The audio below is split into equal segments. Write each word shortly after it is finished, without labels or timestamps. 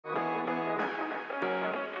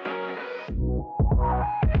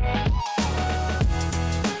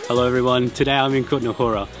Hello everyone, today I'm in Kutna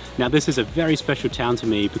Hora. Now this is a very special town to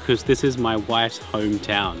me because this is my wife's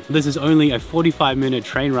hometown. This is only a 45-minute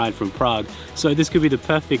train ride from Prague, so this could be the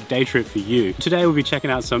perfect day trip for you. Today we'll be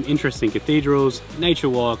checking out some interesting cathedrals, nature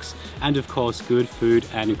walks, and of course good food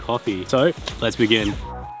and coffee. So let's begin.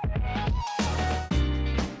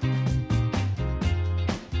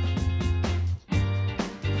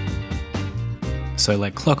 So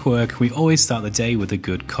like clockwork, we always start the day with a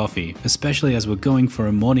good coffee, especially as we're going for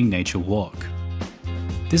a morning nature walk.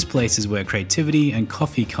 This place is where creativity and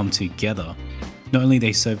coffee come together. Not only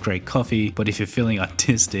they serve great coffee, but if you're feeling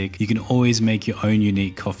artistic, you can always make your own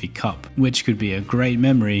unique coffee cup, which could be a great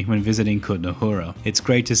memory when visiting Kutna Hora. It's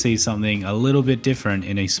great to see something a little bit different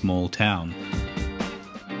in a small town.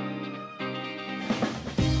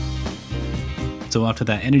 So after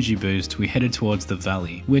that energy boost, we headed towards the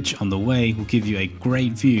valley, which on the way will give you a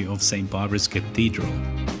great view of St. Barbara's Cathedral.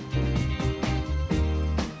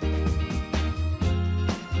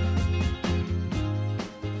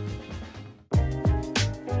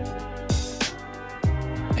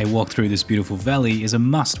 A walk through this beautiful valley is a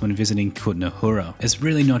must when visiting Kutna Hora. It's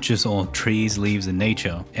really not just all trees, leaves and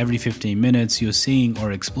nature. Every 15 minutes you're seeing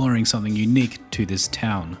or exploring something unique to this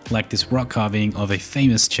town, like this rock carving of a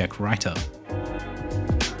famous Czech writer.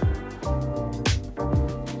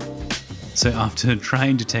 So after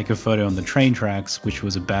trying to take a photo on the train tracks, which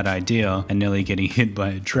was a bad idea, and nearly getting hit by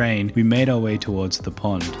a train, we made our way towards the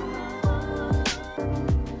pond.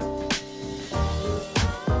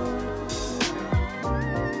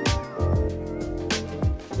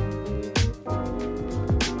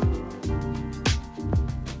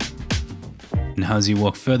 Now as you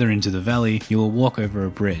walk further into the valley, you will walk over a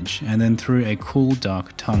bridge and then through a cool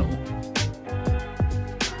dark tunnel.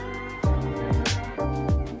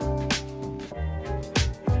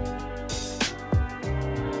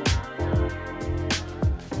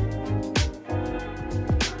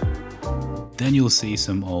 Then you'll see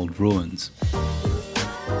some old ruins.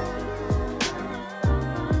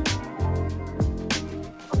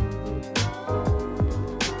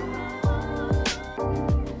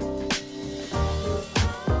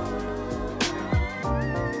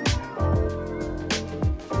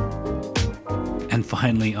 And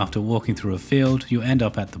finally, after walking through a field, you end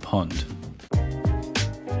up at the pond.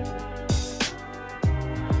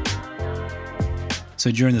 So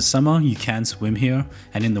during the summer you can swim here,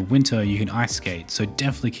 and in the winter you can ice skate, so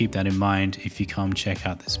definitely keep that in mind if you come check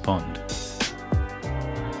out this pond.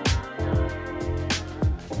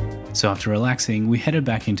 So after relaxing, we headed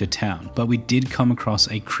back into town, but we did come across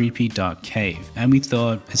a creepy dark cave, and we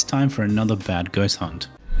thought it's time for another bad ghost hunt.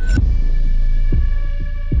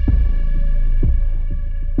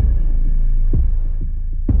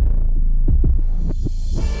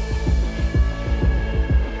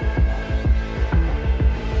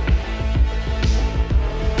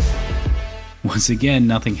 Once again,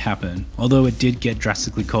 nothing happened, although it did get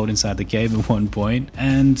drastically cold inside the cave at one point,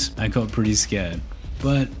 and I got pretty scared.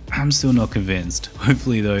 But I'm still not convinced.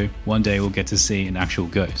 Hopefully though, one day we'll get to see an actual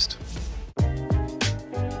ghost.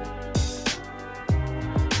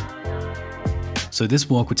 So this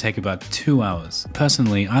walk would take about 2 hours.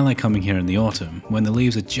 Personally, I like coming here in the autumn, when the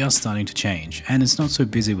leaves are just starting to change, and it's not so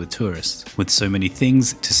busy with tourists. With so many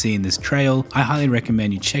things to see in this trail, I highly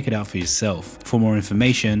recommend you check it out for yourself. For more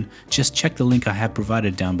information, just check the link I have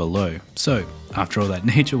provided down below. So, after all that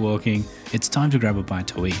nature walking, it's time to grab a bite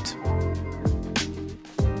to eat.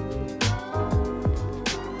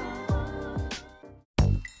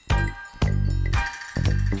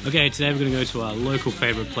 Okay, today we're going to go to our local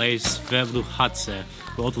favourite place, V Ruthardce,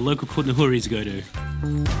 where all the local Kutna Horis go to.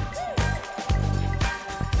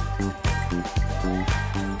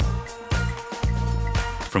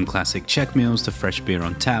 From classic Czech meals to fresh beer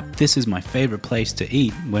on tap, this is my favourite place to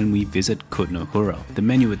eat when we visit Kutna Hora. The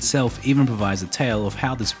menu itself even provides a tale of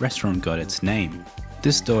how this restaurant got its name.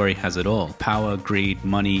 This story has it all: power, greed,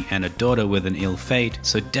 money, and a daughter with an ill fate,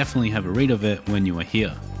 so definitely have a read of it when you are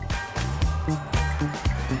here.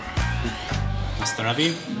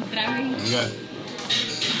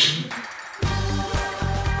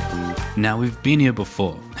 Now we've been here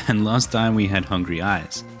before, and last time we had hungry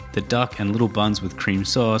eyes. The duck and little buns with cream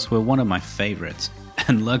sauce were one of my favorites,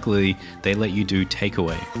 and luckily they let you do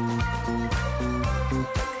takeaway.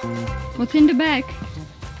 What's in the bag?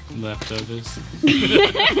 Leftovers.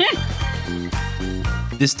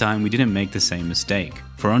 This time we didn't make the same mistake.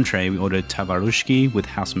 For entree we ordered tavarushki with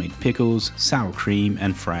house-made pickles, sour cream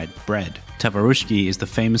and fried bread. Tavarushki is the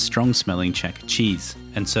famous strong-smelling Czech cheese,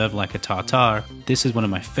 and served like a tartare, this is one of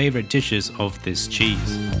my favorite dishes of this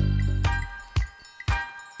cheese.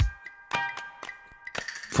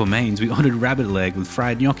 For mains, we ordered rabbit leg with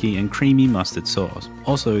fried gnocchi and creamy mustard sauce.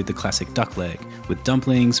 Also the classic duck leg, with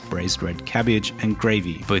dumplings, braised red cabbage and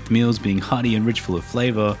gravy. Both meals being hearty and rich full of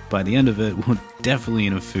flavour. By the end of it, we were definitely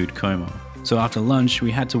in a food coma. So after lunch, we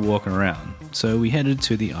had to walk around. So we headed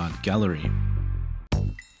to the art gallery.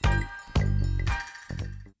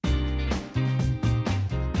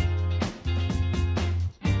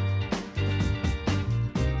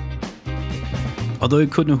 Although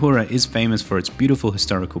Kutna Hora is famous for its beautiful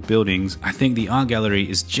historical buildings, I think the art gallery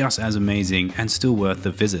is just as amazing and still worth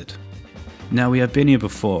the visit. Now, we have been here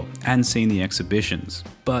before and seen the exhibitions,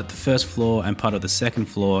 but the first floor and part of the second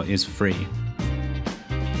floor is free.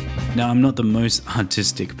 Now, I'm not the most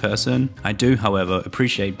artistic person. I do, however,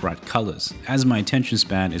 appreciate bright colours, as my attention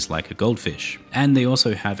span is like a goldfish. And they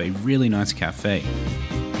also have a really nice cafe.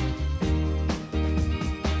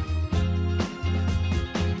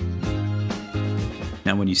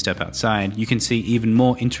 Now when you step outside, you can see even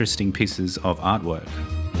more interesting pieces of artwork.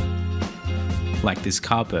 Like this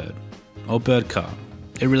car bird, or bird car.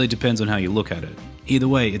 It really depends on how you look at it. Either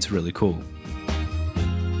way, it's really cool.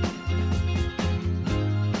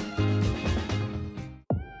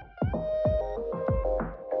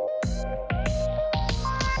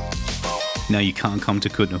 Now you can't come to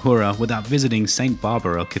Kutna Hora without visiting St.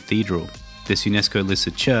 Barbara Cathedral. This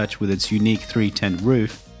UNESCO-listed church with its unique 3-tent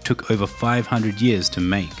roof took over 500 years to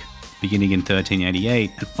make, beginning in 1388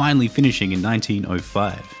 and finally finishing in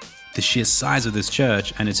 1905. The sheer size of this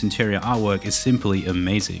church and its interior artwork is simply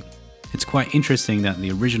amazing. It's quite interesting that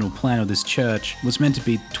the original plan of this church was meant to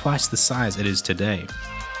be twice the size it is today.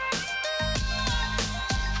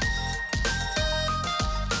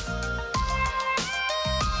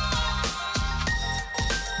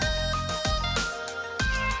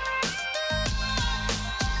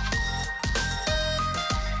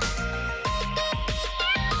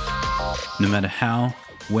 No matter how,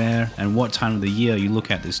 where, and what time of the year you look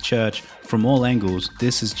at this church, from all angles,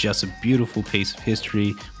 this is just a beautiful piece of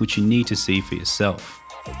history which you need to see for yourself.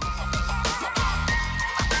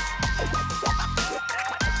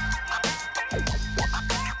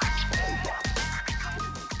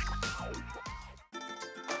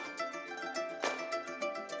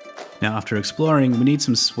 Now after exploring, we need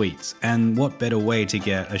some sweets, and what better way to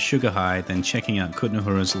get a sugar high than checking out Kutna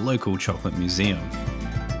Hora's local chocolate museum.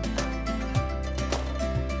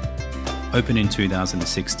 Opened in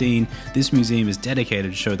 2016, this museum is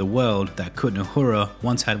dedicated to show the world that Kutna Hora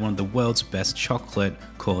once had one of the world's best chocolate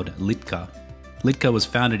called Litka. Litka was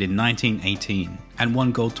founded in 1918 and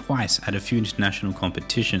won gold twice at a few international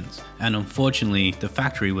competitions, and unfortunately the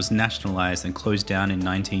factory was nationalized and closed down in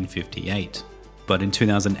 1958. But in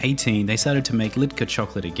 2018 they started to make Litka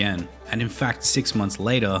chocolate again, and in fact 6 months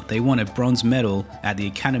later they won a bronze medal at the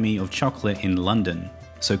Academy of Chocolate in London.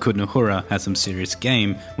 So Kutna Hora has some serious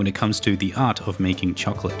game when it comes to the art of making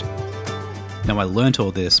chocolate. Now I learnt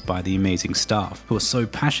all this by the amazing staff who are so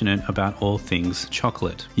passionate about all things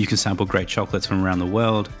chocolate. You can sample great chocolates from around the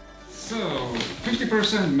world. So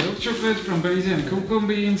 50% milk chocolate from Belize and cocoa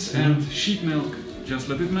beans and sheep milk. Just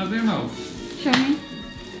let it melt in your mouth. Show me.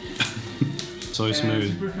 So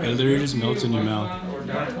smooth. It literally just melts in your mouth.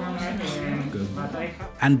 Good.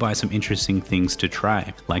 And buy some interesting things to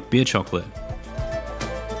try, like beer chocolate.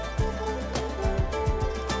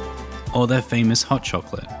 Or their famous hot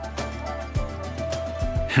chocolate.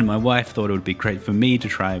 And my wife thought it would be great for me to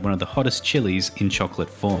try one of the hottest chilies in chocolate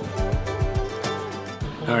form.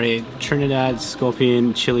 Alright, Trinidad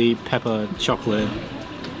Scorpion Chili Pepper Chocolate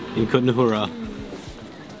in Kutna Hora.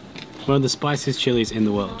 One of the spiciest chilies in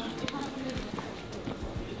the world.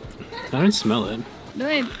 I don't smell it. Do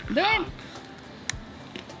it. Do it.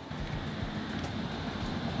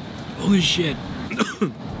 Holy shit.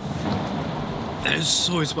 That is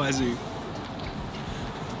so spicy.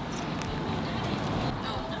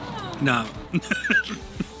 No.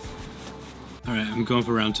 Alright, I'm going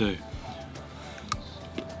for round 2.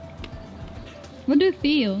 What do you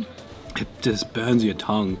feel? It just burns your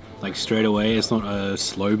tongue, like straight away. It's not a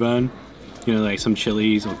slow burn. You know, like some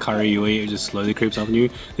chilies or curry you eat, it just slowly creeps up on you.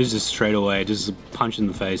 This is just straight away, just a punch in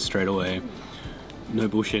the face straight away. No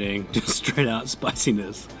bullshitting, just straight out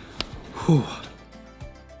spiciness. Whew.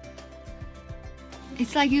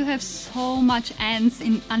 It's like you have so much ants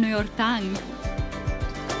under your tongue.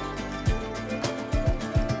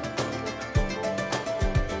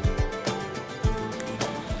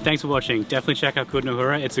 Thanks for watching. Definitely check out Kutna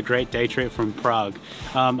Hora. It's a great day trip from Prague.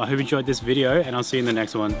 I hope you enjoyed this video and I'll see you in the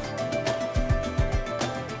next one.